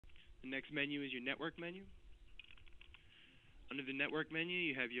The next menu is your network menu. Under the network menu,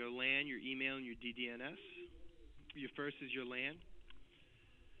 you have your LAN, your email, and your DDNS. Your first is your LAN.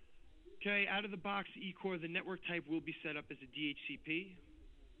 Okay, out of the box ECOR, the network type will be set up as a DHCP.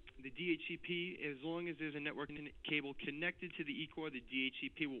 The DHCP, as long as there's a network cable connected to the ECOR, the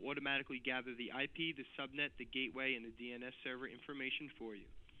DHCP will automatically gather the IP, the subnet, the gateway, and the DNS server information for you.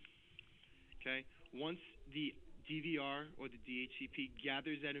 Okay, once the DVR or the DHCP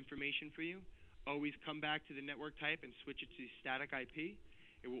gathers that information for you, always come back to the network type and switch it to static IP.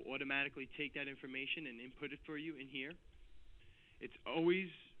 It will automatically take that information and input it for you in here.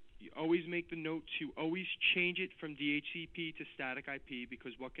 You always make the note to always change it from DHCP to static IP,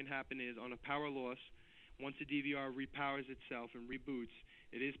 because what can happen is on a power loss, once the DVR repowers itself and reboots,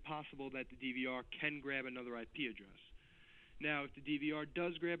 it is possible that the DVR can grab another IP address. Now, if the DVR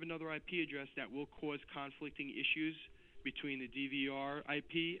does grab another IP address, that will cause conflicting issues between the DVR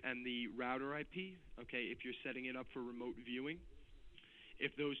IP and the router IP, okay, if you're setting it up for remote viewing.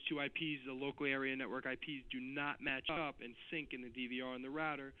 If those two IPs, the local area network IPs, do not match up and sync in the DVR and the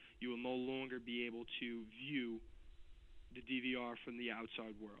router, you will no longer be able to view the DVR from the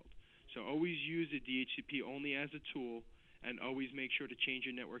outside world. So always use the DHCP only as a tool, and always make sure to change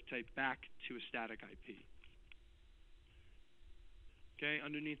your network type back to a static IP. Okay,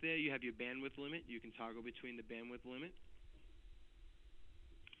 underneath there you have your bandwidth limit. You can toggle between the bandwidth limit.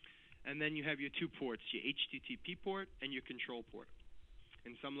 And then you have your two ports, your HTTP port and your control port.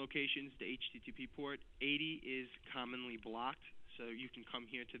 In some locations, the HTTP port 80 is commonly blocked, so you can come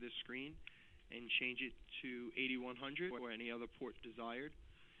here to this screen and change it to 8100 or any other port desired.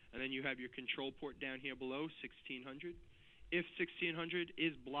 And then you have your control port down here below, 1600. If 1600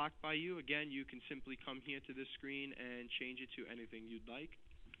 is blocked by you, again, you can simply come here to this screen and change it to anything you'd like.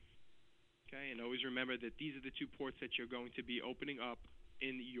 Okay, and always remember that these are the two ports that you're going to be opening up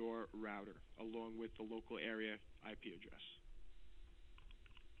in your router, along with the local area IP address.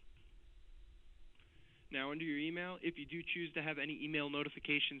 Now, under your email, if you do choose to have any email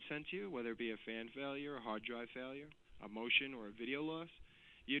notifications sent to you, whether it be a fan failure, a hard drive failure, a motion, or a video loss,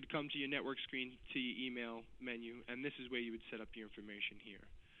 you'd come to your network screen to your email menu, and this is where you would set up your information here.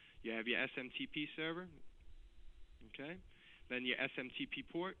 You have your SMTP server, okay? Then your SMTP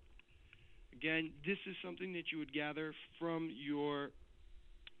port. Again, this is something that you would gather from your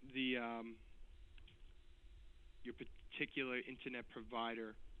particular internet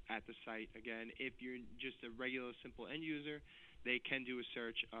provider at the site. Again, if you're just a regular simple end user, they can do a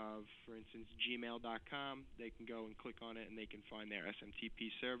search of, for instance, gmail.com. They can go and click on it, and they can find their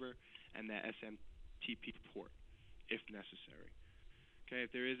SMTP server and their SMTP port, if necessary. Okay,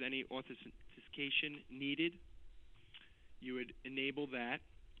 if there is any authentication needed, you would enable that.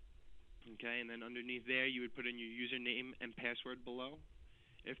 Okay, and then underneath there, you would put in your username and password below.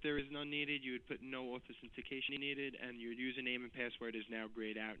 If there is none needed, you would put no authentication needed, and your username and password is now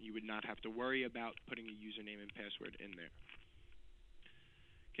grayed out, and you would not have to worry about putting a username and password in there.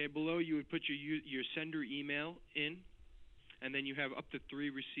 Okay, below you would put your sender email in, and then you have up to 3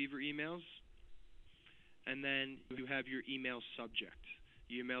 receiver emails, and then you have your email subject.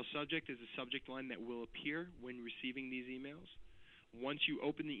 Your email subject is a subject line that will appear when receiving these emails. Once you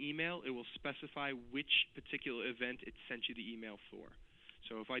open the email, it will specify which particular event it sent you the email for.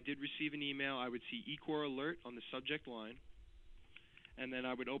 So if I did receive an email, I would see ECOR alert on the subject line, and then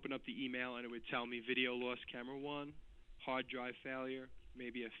I would open up the email, and it would tell me video loss camera 1, hard drive failure,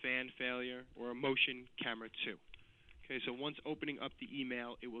 maybe a fan failure, or a motion camera 2. Okay, so once opening up the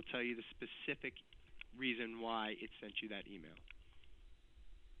email, it will tell you the specific reason why it sent you that email.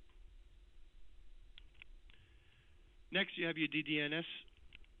 Next, you have your DDNS.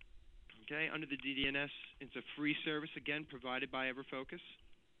 Okay, under the DDNS, it's a free service, again, provided by EverFocus.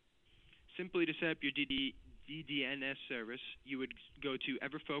 Simply to set up your DDNS service, you would go to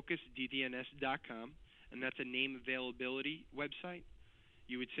EverFocusDDNS.com, and that's a name availability website.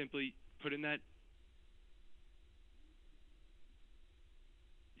 You would simply put in the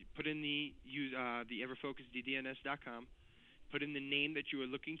EverFocusDDNS.com, put in the name that you are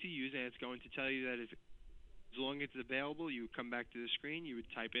looking to use, and it's going to tell you that as long as it's available, you would come back to the screen, you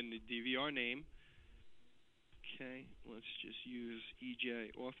would type in the DVR name. Okay, let's just use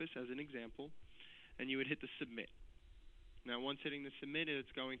EJ Office as an example, and you would hit the submit. Now, once hitting the submit,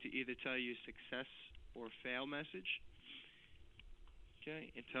 it's going to either tell you success or fail message.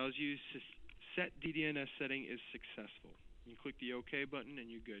 Okay, it tells you set DDNS setting is successful. You click the OK button,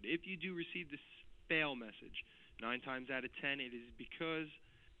 and you're good. If you do receive this fail message, 9 times out of 10, it is because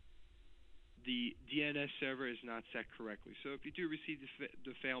the DNS server is not set correctly. So if you do receive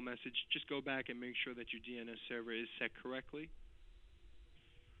the fail message, just go back and make sure that your DNS server is set correctly.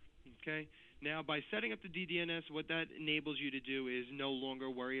 Okay? Now, by setting up the DDNS, what that enables you to do is no longer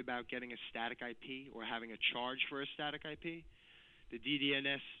worry about getting a static IP or having a charge for a static IP. The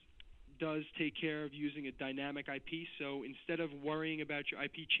DDNS does take care of using a dynamic IP, so instead of worrying about your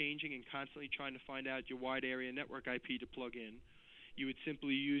IP changing and constantly trying to find out your wide area network IP to plug in, you would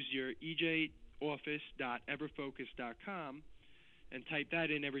simply use your ejoffice.everfocus.com and type that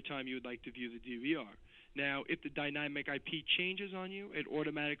in every time you would like to view the DVR. Now, if the dynamic IP changes on you, it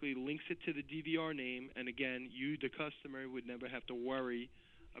automatically links it to the DVR name, and again, you, the customer, would never have to worry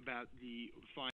about the